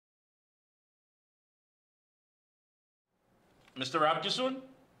Mr. Ramkissoon?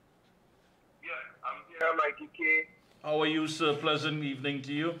 Yeah, I'm here, Mikee K. How are you, sir? Pleasant evening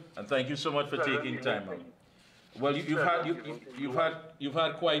to you, and thank you so much for taking time out. Well, you've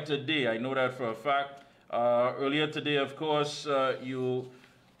had quite a day. I know that for a fact. Earlier today, of course, you,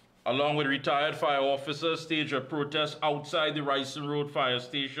 along with retired fire officers, staged a protest outside the Ricin Road Fire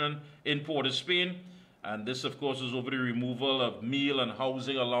Station in Port of Spain, and this, of course, is over the removal of meal and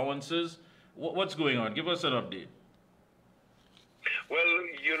housing allowances. What's going on? Give us an update. Well,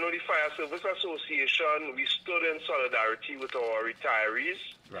 you know, the Fire Service Association, we stood in solidarity with our retirees.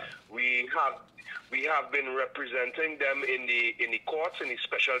 Right. We have been representing them in the courts, in the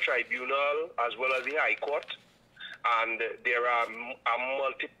special tribunal, as well as the High Court. And there are a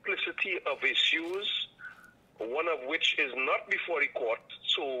multiplicity of issues, one of which is not before the court.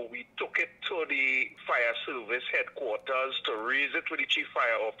 So we took it to the Fire Service headquarters to raise it with the Chief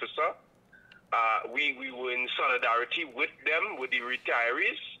Fire Officer. We were in solidarity with them, with the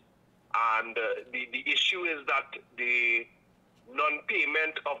retirees, and the issue is that the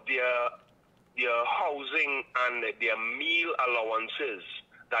non-payment of their housing and their meal allowances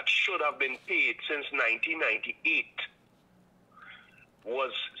that should have been paid since 1998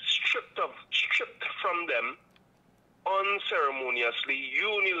 was stripped from them unceremoniously,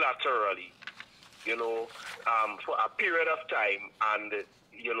 unilaterally, you know, for a period of time. And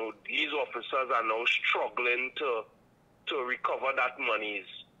you know, these officers are now struggling to recover that monies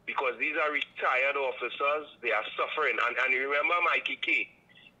because these are retired officers. They are suffering. And remember, Mikee K,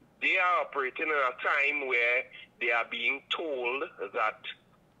 they are operating in a time where they are being told that,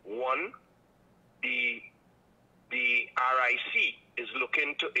 one, the RIC is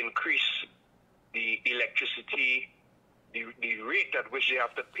looking to increase the electricity, the rate at which they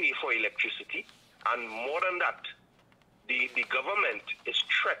have to pay for electricity. And more than that, the government is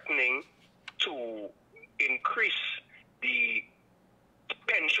threatening to increase the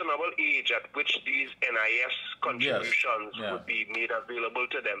pensionable age at which these NIS contributions would be made available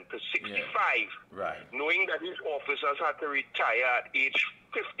to them to 65, right, knowing that these officers had to retire at age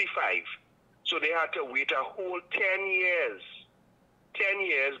 55. So they had to wait a whole 10 years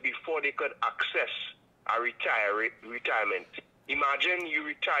before they could access a retirement. Imagine you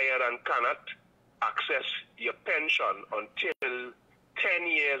retired and cannot access your pension until 10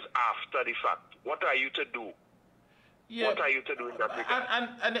 years after the fact. What are you to do? Yeah. What are you to do in that regard?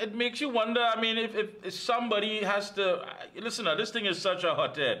 And it makes you wonder, I mean, if somebody has to, listen, this thing is such a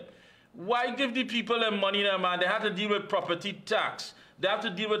hothead. Why give the people their money there, man? They have to deal with property tax. They have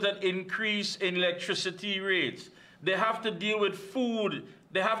to deal with an increase in electricity rates. They have to deal with food.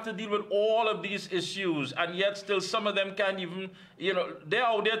 They have to deal with all of these issues, and yet still some of them can't even, you know, they're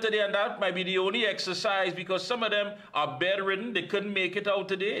out there today, and that might be the only exercise because some of them are bedridden. They couldn't make it out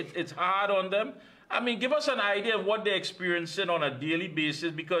today. It's hard on them. I mean, give us an idea of what they're experiencing on a daily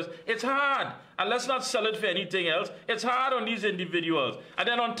basis because it's hard. And let's not sell it for anything else. It's hard on these individuals. And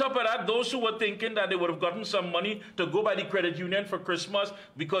then on top of that, those who were thinking that they would have gotten some money to go by the credit union for Christmas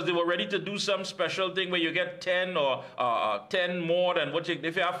because they were ready to do some special thing where you get 10 or 10 more than what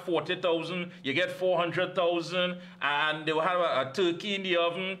if you have 40,000, you get 400,000, and they will have a turkey in the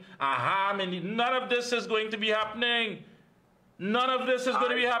oven, a ham, and none of this is going to be happening. None of this is going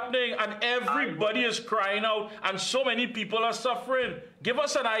to be happening, and everybody is crying out, and so many people are suffering. Give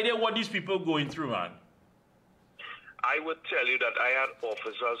us an idea what these people are going through, man. I would tell you that I had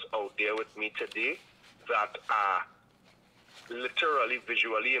officers out there with me today that are literally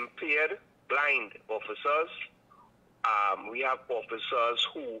visually impaired, blind officers. We have officers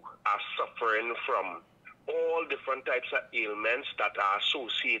who are suffering from all different types of ailments that are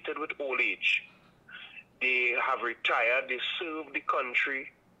associated with old age. They have retired, they served the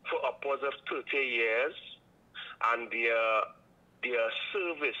country for upwards of 30 years, and their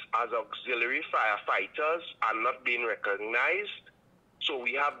service as auxiliary firefighters are not being recognized. So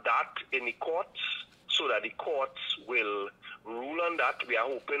we have that in the courts, so that the courts will rule on that. We are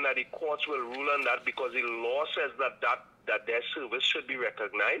hoping that the courts will rule on that because the law says that their service should be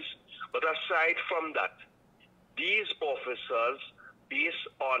recognized. But aside from that, these officers, based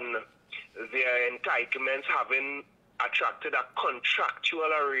on their entitlements having attracted a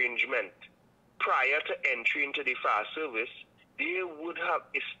contractual arrangement prior to entry into the fire service, they would have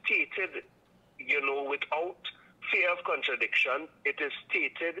stated, you know, without fear of contradiction, it is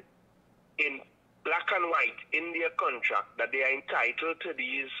stated in black and white in their contract that they are entitled to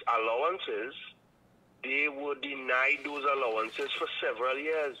these allowances. They were denied those allowances for several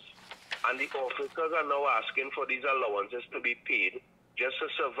years. And the officers are now asking for these allowances to be paid just to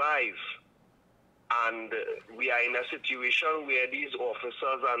survive. And we are in a situation where these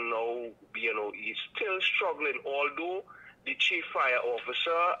officers are now, you know, still struggling, although the Chief Fire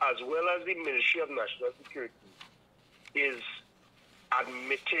Officer, as well as the Ministry of National Security, is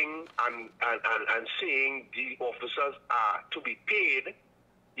admitting and saying the officers are to be paid.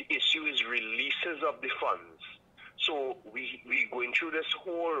 The issue is releases of the funds. So we're going through this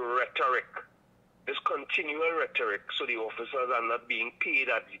whole rhetoric, this continual rhetoric, so the officers are not being paid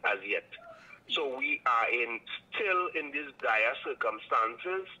as yet. So we are still in these dire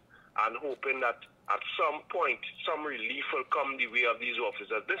circumstances and hoping that at some point some relief will come the way of these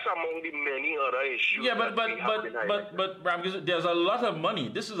officers. This among the many other issues. Yeah, but Ramkissoon, there's a lot of money.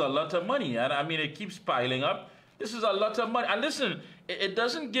 This is a lot of money, and I mean it keeps piling up. This is a lot of money. And listen, it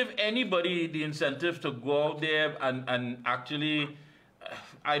doesn't give anybody the incentive to go out there and actually,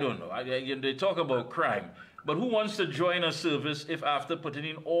 I don't know, they talk about crime. But who wants to join a service if after putting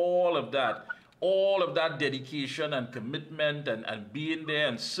in all of that dedication and commitment and being there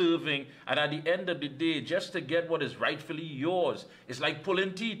and serving, and at the end of the day, just to get what is rightfully yours, it's like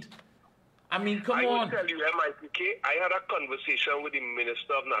pulling teeth. I mean, come on. I will tell you, Mikee K, I had a conversation with the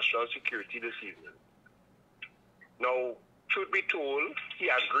Minister of National Security this evening. Now, truth be told, he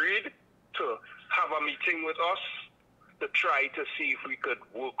agreed to have a meeting with us to try to see if we could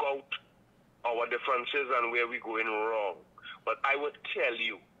work out our differences and where we're going wrong. But I would tell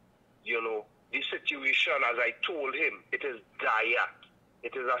you, the situation, as I told him, it is dire.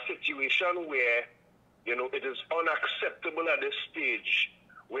 It is a situation where, it is unacceptable at this stage,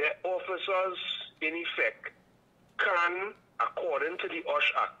 where officers, in effect, can, according to the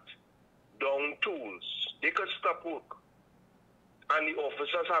OSH Act, down tools. They could stop work. And the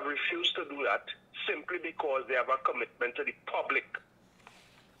officers have refused to do that simply because they have a commitment to the public.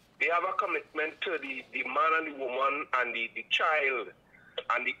 They have a commitment to the man and the woman and the child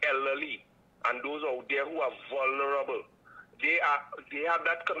and the elderly and those out there who are vulnerable. They have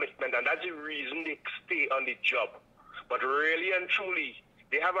that commitment, and that's the reason they stay on the job. But really and truly,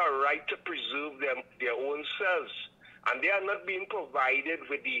 they have a right to preserve their own selves. And they are not being provided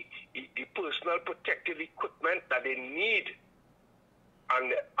with the personal protective equipment that they need.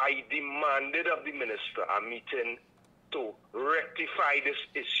 And I demanded of the minister a meeting to rectify this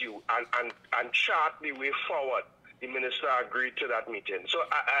issue and chart the way forward. The minister agreed to that meeting. So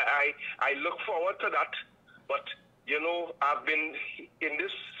I look forward to that. But, I've been in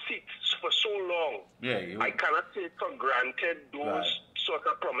this seat for so long. Yeah, I cannot take for granted those sort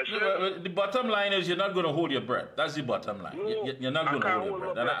of promises. No, the bottom line is you're not going to hold your breath. That's the bottom line. No, you're not going to hold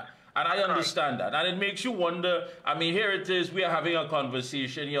your breath. And I understand that. And it makes you wonder. I mean, here it is. We are having a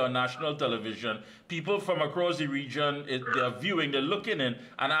conversation here on national television. People from across the region, they're viewing, they're looking in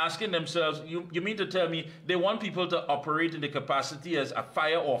and asking themselves, you mean to tell me they want people to operate in the capacity as a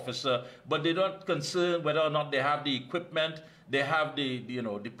fire officer, but they're not concerned whether or not they have the equipment, they have the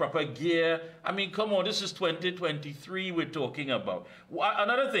proper gear. I mean, come on, this is 2023 we're talking about.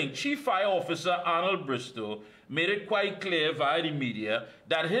 Another thing, Chief Fire Officer Arnold Bristow made it quite clear via the media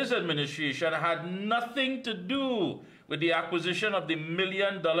that his administration had nothing to do with the acquisition of the $1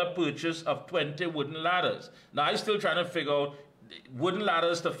 million purchase of 20 wooden ladders. Now, I'm still trying to figure out wooden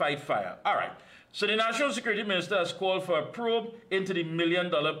ladders to fight fire. All right. So the National Security Minister has called for a probe into the $1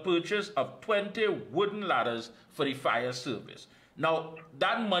 million purchase of 20 wooden ladders for the fire service. Now,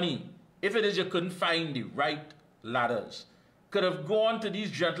 that money, if it is you couldn't find the right ladders, could have gone to these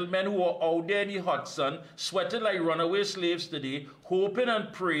gentlemen who are out there in the hot sun, sweating like runaway slaves today, hoping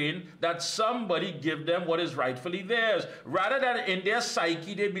and praying that somebody give them what is rightfully theirs. Rather than in their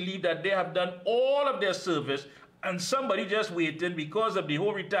psyche, they believe that they have done all of their service and somebody just waiting because of the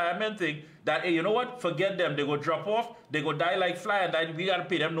whole retirement thing that, hey, you know what? Forget them. They go drop off. They go die like fly, and we got to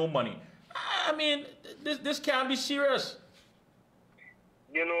pay them no money. I mean, this can't be serious.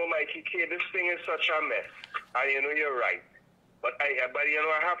 Mikee K, this thing is such a mess. And you're right. But I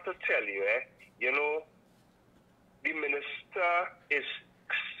have to tell you, the minister is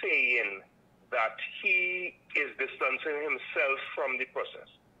saying that he is distancing himself from the process.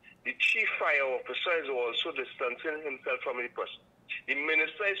 The Chief Fire Officer is also distancing himself from the process. The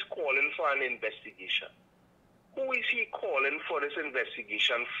minister is calling for an investigation. Who is he calling for this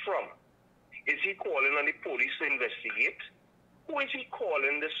investigation from? Is he calling on the police to investigate? Who is he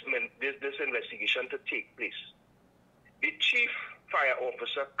calling this investigation to take place? The Chief Fire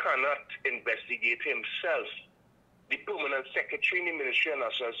Officer cannot investigate himself. The Permanent Secretary in the Ministry of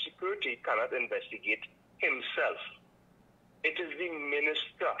National Security cannot investigate himself. It is the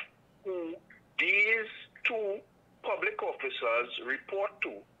minister who these two public officers report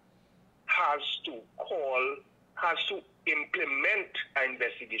to has to implement an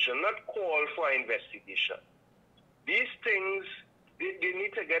investigation, not call for an investigation. These things, they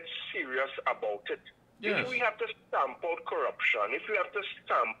need to get serious about it. Yes. If we have to stamp out corruption, if we have to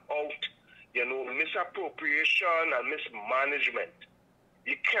stamp out, misappropriation and mismanagement,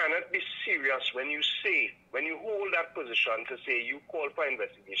 you cannot be serious when you hold that position to say you call for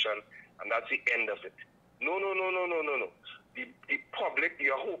investigation and that's the end of it. No. The public,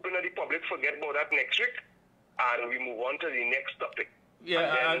 you're hoping that the public forget about that next week and we move on to the next topic.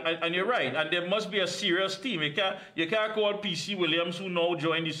 Yeah, and you're right. And there must be a serious team. You can't call PC Williams, who now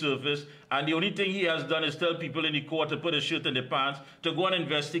joined the service, and the only thing he has done is tell people in the court to put a shirt in their pants to go and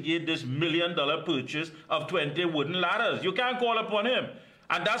investigate this $1 million purchase of 20 wooden ladders. You can't call upon him.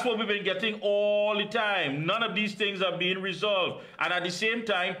 And that's what we've been getting all the time. None of these things are being resolved. And at the same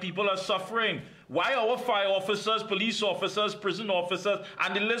time, people are suffering. Why our fire officers, police officers, prison officers,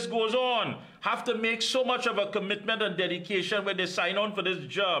 and the list goes on, have to make so much of a commitment and dedication when they sign on for this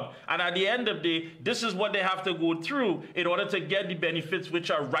job. And at the end of the day, this is what they have to go through in order to get the benefits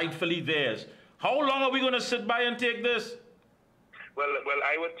which are rightfully theirs. How long are we going to sit by and take this? Well,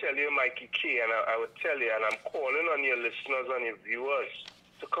 I would tell you, Mikee K, and I would tell you, and I'm calling on your listeners and your viewers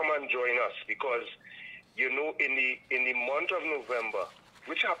to come and join us, because, in the month of November,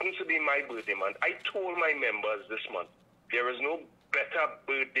 which happens to be my birthday month, I told my members this month, there is no better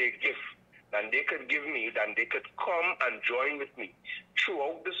birthday gift than they could give me, than they could come and join with me.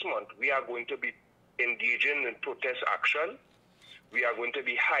 Throughout this month, we are going to be engaging in protest action. We are going to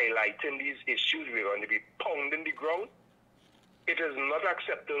be highlighting these issues. We are going to be pounding the ground. It is not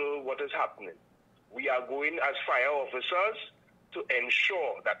acceptable what is happening. We are going as fire officers to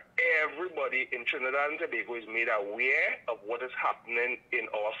ensure that everybody in Trinidad and Tobago is made aware of what is happening in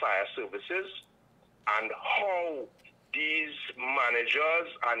our fire services and how these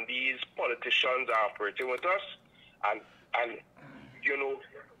managers and these politicians are operating with us, and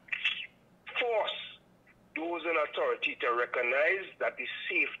force those in authority to recognize that the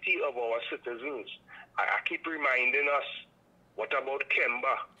safety of our citizens. I keep reminding us, what about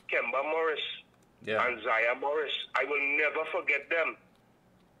Kemba Morris? Yeah. And Zaya Morris? I will never forget them.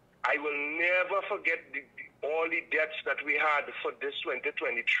 I will never forget all the deaths that we had for this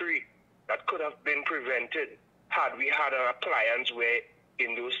 2023 that could have been prevented had we had an appliance where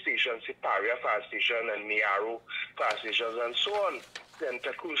in those stations, Siparia Fire Station and Miaro Fire Stations and so on,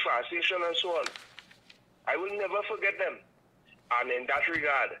 Santa Cruz Fire Station and so on. I will never forget them. And in that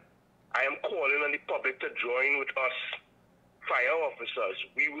regard, I am calling on the public to join with us, fire officers.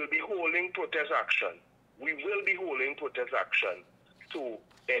 We will be holding protest action. We will be holding protest action to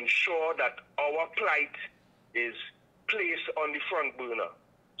ensure that our plight is placed on the front burner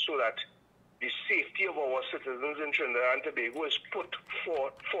so that the safety of our citizens in Trinidad and Tobago is put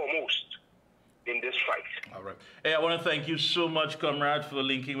foremost in this fight. All right. Hey, I want to thank you so much, comrade, for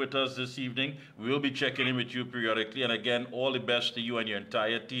linking with us this evening. We will be checking in with you periodically. And again, all the best to you and your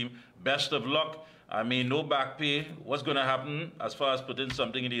entire team. Best of luck. I mean, no back pay. What's going to happen as far as putting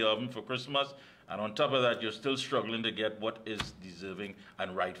something in the oven for Christmas? And on top of that, you're still struggling to get what is deserving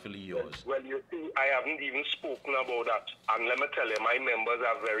and rightfully yours. Well, you see, I haven't even spoken about that. And let me tell you, my members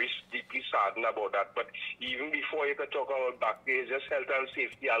are very deeply saddened about that. But even before you can talk about back pay, just health and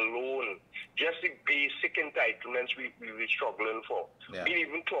safety alone, just the basic entitlements we're struggling for. Yeah. We're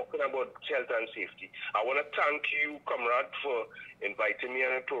even talking about health and safety. I want to thank you, comrade, for inviting me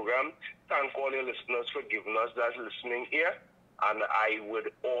on the program. Thank all your listeners for giving us that listening here. And I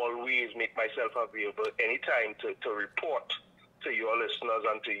would always make myself available anytime to report to your listeners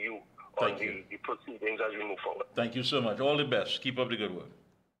and to you on the proceedings as we move forward. Thank you so much. All the best. Keep up the good work.